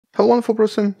Hello wonderful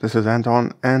person, this is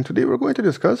Anton, and today we're going to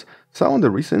discuss some of the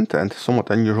recent and somewhat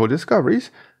unusual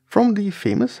discoveries from the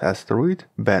famous asteroid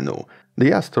Bennu,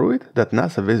 the asteroid that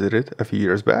NASA visited a few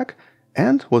years back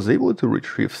and was able to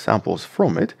retrieve samples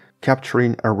from it,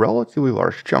 capturing a relatively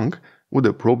large chunk with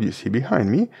the probe you see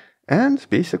behind me, and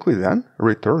basically then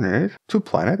returning it to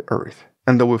planet Earth.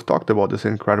 And though we've talked about this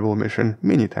incredible mission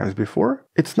many times before,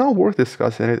 it's now worth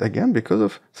discussing it again because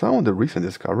of some of the recent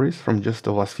discoveries from just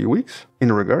the last few weeks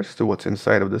in regards to what's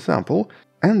inside of the sample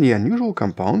and the unusual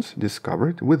compounds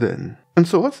discovered within. And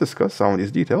so let's discuss some of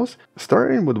these details,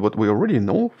 starting with what we already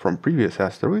know from previous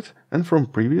asteroids and from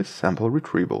previous sample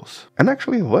retrievals. And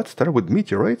actually, let's start with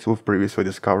meteorites we've previously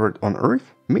discovered on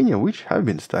Earth, many of which have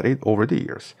been studied over the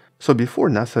years. So before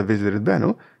NASA visited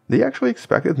Bennu, they actually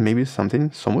expected maybe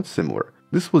something somewhat similar.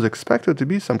 This was expected to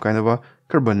be some kind of a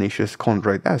carbonaceous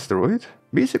chondrite asteroid,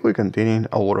 basically containing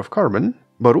a lot of carbon,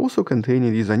 but also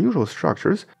containing these unusual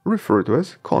structures referred to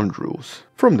as chondrules,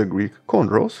 from the Greek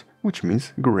chondros, which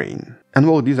means grain. And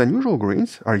while these unusual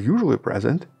grains are usually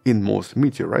present in most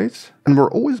meteorites, and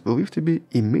were always believed to be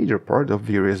a major part of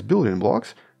various building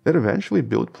blocks that eventually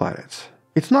build planets.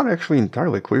 It's not actually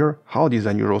entirely clear how these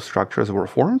unusual structures were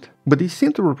formed, but they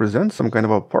seem to represent some kind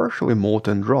of a partially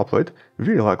molten droplet,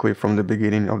 very likely from the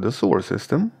beginning of the solar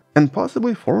system, and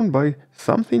possibly formed by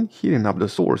something heating up the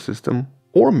solar system,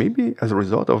 or maybe as a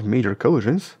result of major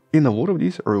collisions in a lot of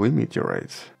these early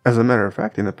meteorites. As a matter of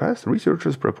fact, in the past,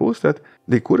 researchers proposed that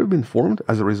they could have been formed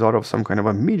as a result of some kind of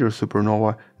a major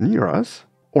supernova near us,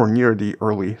 or near the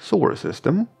early solar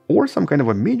system, or some kind of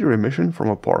a major emission from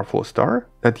a powerful star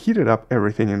that heated up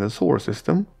everything in the solar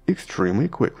system extremely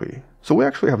quickly. So we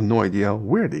actually have no idea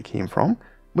where they came from,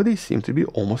 but they seem to be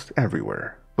almost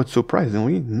everywhere. But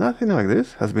surprisingly, nothing like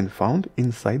this has been found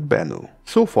inside Bennu.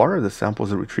 So far, the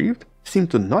samples retrieved seem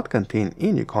to not contain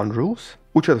any chondrules,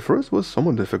 which at first was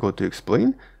somewhat difficult to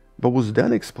explain, but was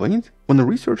then explained when the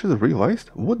researchers realized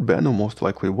what Bennu most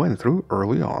likely went through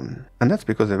early on. And that's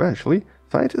because eventually,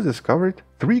 scientists discovered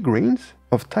 3 grains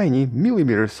of tiny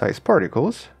millimeter-sized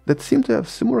particles that seem to have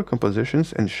similar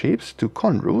compositions and shapes to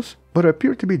chondrules, but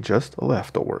appear to be just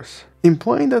leftovers,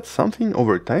 implying that something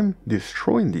over time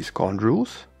destroyed these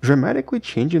chondrules, dramatically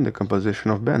changing the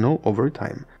composition of Bennu over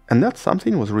time, and that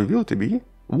something was revealed to be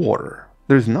water.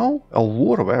 There's now a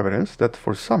lot of evidence that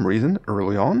for some reason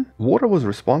early on, water was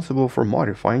responsible for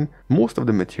modifying most of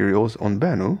the materials on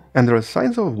Bennu, and there are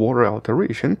signs of water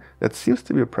alteration that seems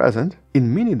to be present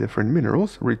in many different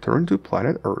minerals returned to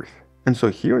planet Earth. And so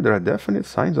here there are definite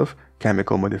signs of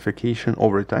chemical modification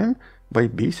over time by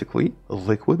basically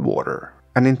liquid water.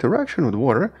 An interaction with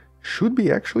water should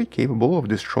be actually capable of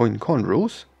destroying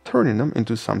chondrules, turning them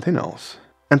into something else.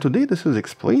 And today this is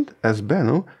explained as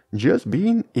Bennu just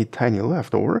being a tiny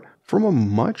leftover from a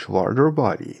much larger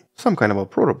body, some kind of a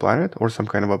protoplanet or some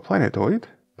kind of a planetoid,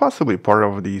 possibly part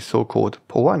of the so-called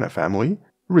Polana family,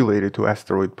 related to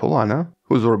asteroid Polana,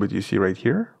 whose orbit you see right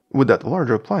here, with that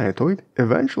larger planetoid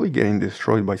eventually getting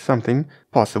destroyed by something,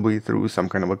 possibly through some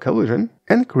kind of a collision,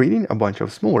 and creating a bunch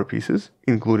of smaller pieces,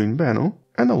 including Bennu,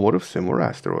 and a lot of similar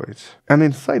asteroids. And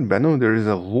inside Bennu there is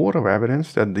a lot of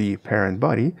evidence that the parent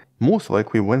body most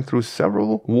likely went through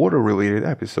several water-related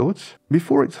episodes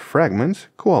before its fragments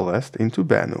coalesced into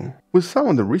Bennu, with some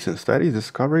of the recent studies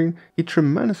discovering a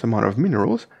tremendous amount of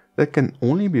minerals that can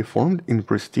only be formed in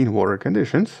pristine water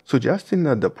conditions, suggesting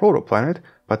that the protoplanet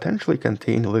potentially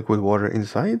contained liquid water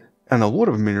inside, and a lot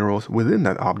of minerals within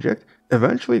that object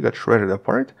eventually got shredded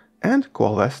apart and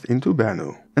coalesced into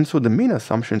Bennu. And so the main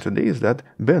assumption today is that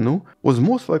Bennu was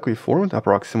most likely formed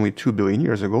approximately 2 billion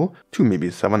years ago to maybe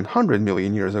 700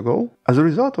 million years ago as a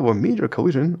result of a major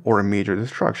collision or a major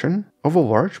destruction of a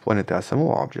large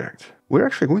planetesimal object. We're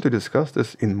actually going to discuss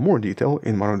this in more detail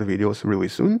in one of the videos really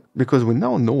soon, because we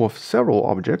now know of several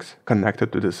objects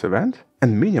connected to this event,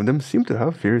 and many of them seem to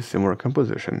have very similar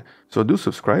composition. So do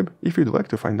subscribe if you'd like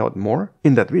to find out more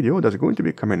in that video that's going to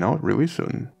be coming out really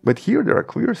soon. But here there are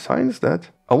clear signs that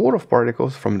a lot of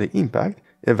particles from the impact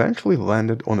eventually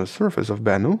landed on the surface of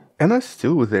Bennu and are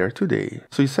still there today.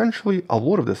 So essentially a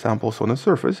lot of the samples on the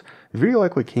surface very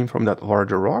likely came from that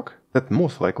larger rock that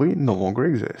most likely no longer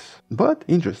exists. But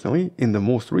interestingly, in the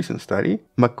most recent study,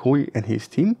 McCoy and his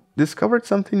team discovered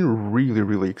something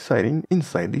really exciting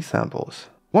inside these samples.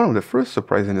 One of the first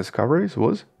surprising discoveries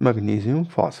was magnesium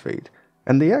phosphate,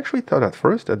 and they actually thought at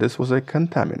first that this was a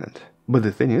contaminant. But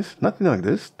the thing is, nothing like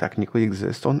this technically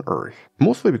exists on Earth,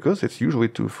 mostly because it's usually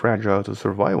too fragile to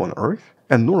survive on Earth,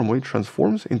 and normally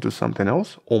transforms into something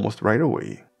else almost right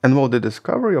away. And while the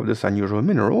discovery of this unusual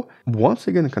mineral once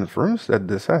again confirms that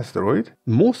this asteroid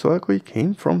most likely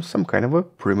came from some kind of a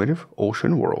primitive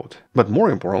ocean world. But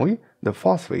more importantly, the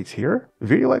phosphates here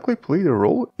very likely played a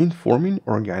role in forming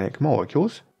organic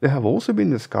molecules that have also been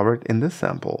discovered in the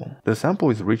sample. The sample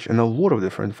is rich in a lot of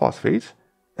different phosphates,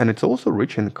 and it's also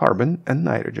rich in carbon and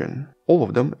nitrogen, all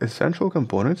of them essential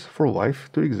components for life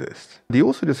to exist. They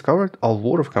also discovered a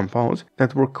lot of compounds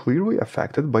that were clearly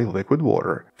affected by liquid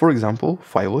water, for example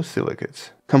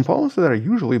phyllosilicates, compounds that are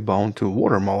usually bound to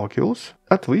water molecules,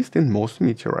 at least in most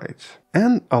meteorites,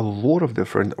 and a lot of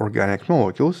different organic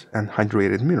molecules and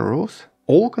hydrated minerals,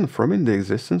 all confirming the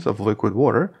existence of liquid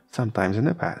water sometimes in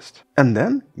the past. And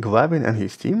then Glavin and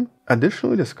his team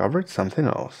additionally discovered something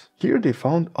else. Here they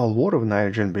found a lot of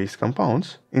nitrogen-based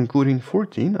compounds, including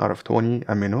 14 out of 20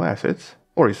 amino acids,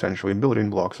 or essentially building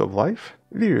blocks of life,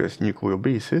 various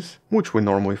nucleobases, which we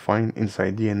normally find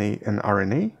inside DNA and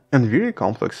RNA, and very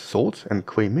complex salts and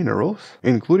clay minerals,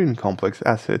 including complex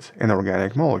acids and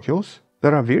organic molecules,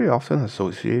 that are very often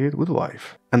associated with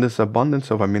life. And this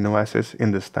abundance of amino acids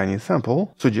in this tiny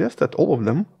sample suggests that all of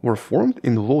them were formed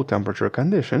in low temperature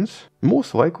conditions,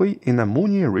 most likely in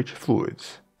ammonia-rich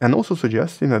fluids, and also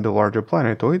suggesting that the larger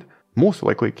planetoid most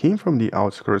likely came from the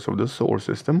outskirts of the solar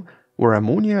system where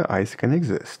ammonia ice can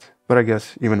exist. But I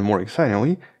guess even more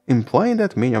excitingly, implying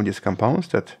that many of these compounds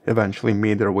that eventually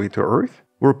made their way to Earth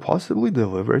were possibly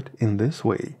delivered in this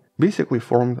way. Basically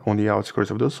formed on the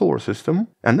outskirts of the solar system,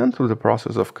 and then through the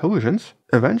process of collisions,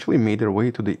 eventually made their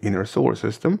way to the inner solar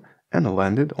system and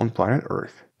landed on planet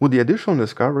Earth, with the additional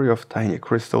discovery of tiny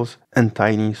crystals and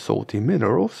tiny salty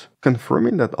minerals,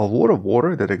 confirming that a lot of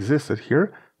water that existed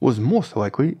here was most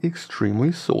likely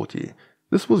extremely salty.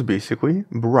 This was basically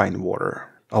brine water.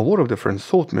 A lot of different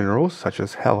salt minerals, such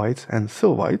as halides and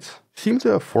sylvites, seem to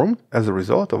have formed as a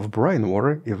result of brine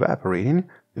water evaporating,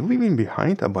 leaving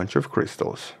behind a bunch of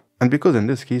crystals. And because in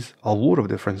this case a lot of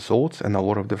different salts and a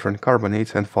lot of different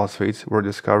carbonates and phosphates were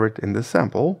discovered in this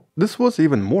sample, this was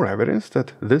even more evidence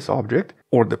that this object,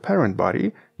 or the parent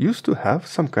body, used to have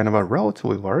some kind of a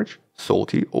relatively large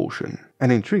salty ocean.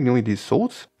 And intriguingly, these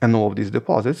salts and all of these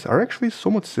deposits are actually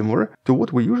somewhat similar to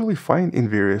what we usually find in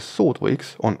various salt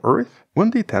lakes on Earth when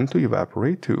they tend to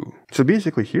evaporate too. So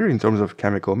basically here, in terms of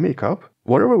chemical makeup,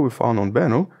 whatever we found on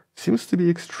Bennu seems to be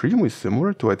extremely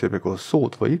similar to a typical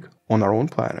salt lake on our own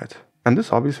planet. And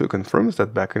this obviously confirms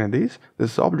that back in the days,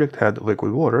 this object had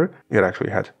liquid water, it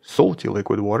actually had salty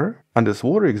liquid water, and this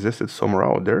water existed somewhere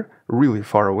out there, really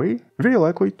far away, very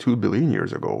likely 2 billion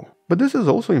years ago. But this is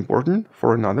also important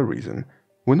for another reason.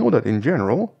 We know that in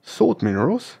general, salt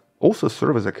minerals also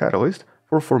serve as a catalyst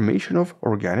for formation of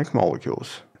organic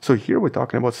molecules. So here we're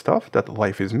talking about stuff that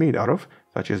life is made out of,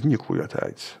 such as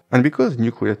nucleotides. And because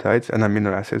nucleotides and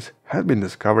amino acids have been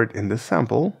discovered in this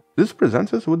sample, this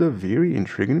presents us with a very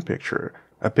intriguing picture.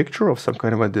 A picture of some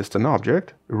kind of a distant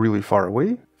object, really far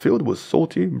away, filled with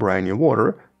salty, briny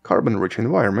water, carbon-rich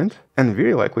environment, and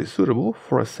very likely suitable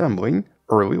for assembling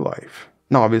early life.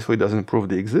 Now obviously it doesn't prove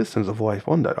the existence of life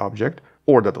on that object,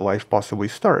 or that life possibly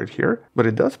started here, but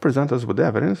it does present us with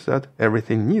evidence that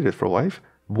everything needed for life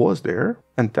was there,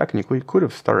 and technically could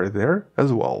have started there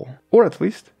as well. Or at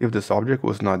least, if this object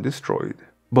was not destroyed.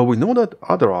 But we know that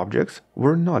other objects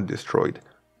were not destroyed.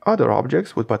 Other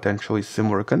objects with potentially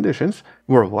similar conditions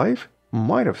where life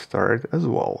might have started as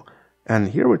well. And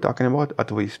here we're talking about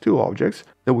at least 2 objects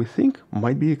that we think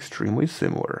might be extremely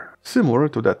similar. Similar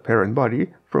to that parent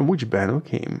body from which Bennu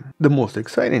came. The most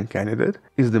exciting candidate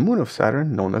is the moon of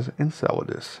Saturn known as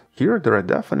Enceladus. Here there are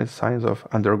definite signs of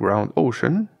underground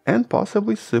ocean and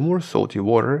possibly similar salty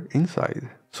water inside.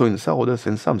 So Enceladus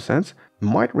in some sense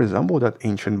might resemble that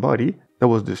ancient body that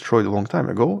was destroyed a long time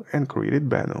ago and created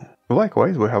Bennu.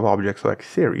 Likewise, we have objects like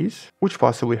Ceres, which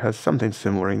possibly has something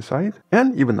similar inside,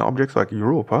 and even objects like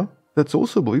Europa, that's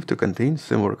also believed to contain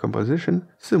similar composition,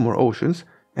 similar oceans,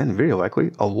 and very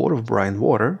likely a lot of brine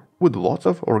water with lots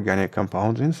of organic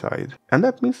compounds inside. And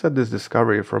that means that this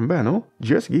discovery from Bennu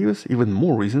just gave us even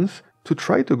more reasons to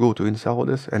try to go to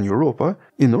Enceladus and Europa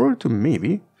in order to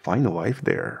maybe find life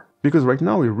there. Because right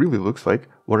now it really looks like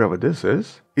whatever this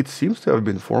is, it seems to have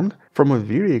been formed from a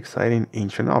very exciting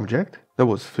ancient object that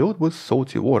was filled with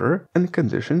salty water and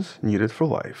conditions needed for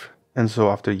life. And so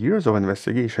after years of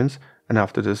investigations, and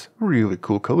after this really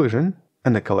cool collision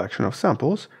and a collection of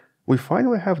samples, we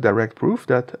finally have direct proof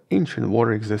that ancient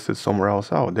water existed somewhere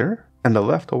else out there, and the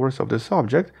leftovers of this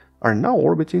object are now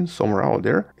orbiting somewhere out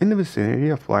there in the vicinity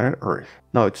of planet Earth.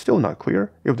 Now it's still not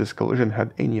clear if this collision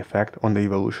had any effect on the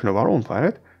evolution of our own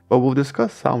planet, but we'll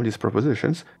discuss some of these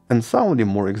propositions and some of the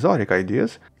more exotic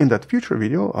ideas in that future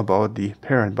video about the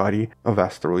parent body of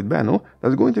Asteroid Bennu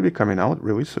that's going to be coming out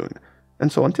really soon.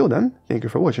 And so until then, thank you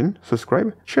for watching,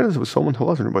 subscribe, share this with someone who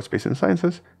loves learning about space and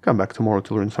sciences, come back tomorrow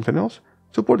to learn something else,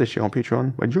 support the channel on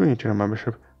Patreon by joining a channel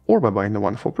membership, or by buying the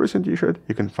Wonderful Person t-shirt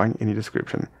you can find in the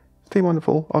description. Stay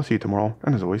wonderful, I'll see you tomorrow,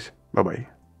 and as always, bye bye.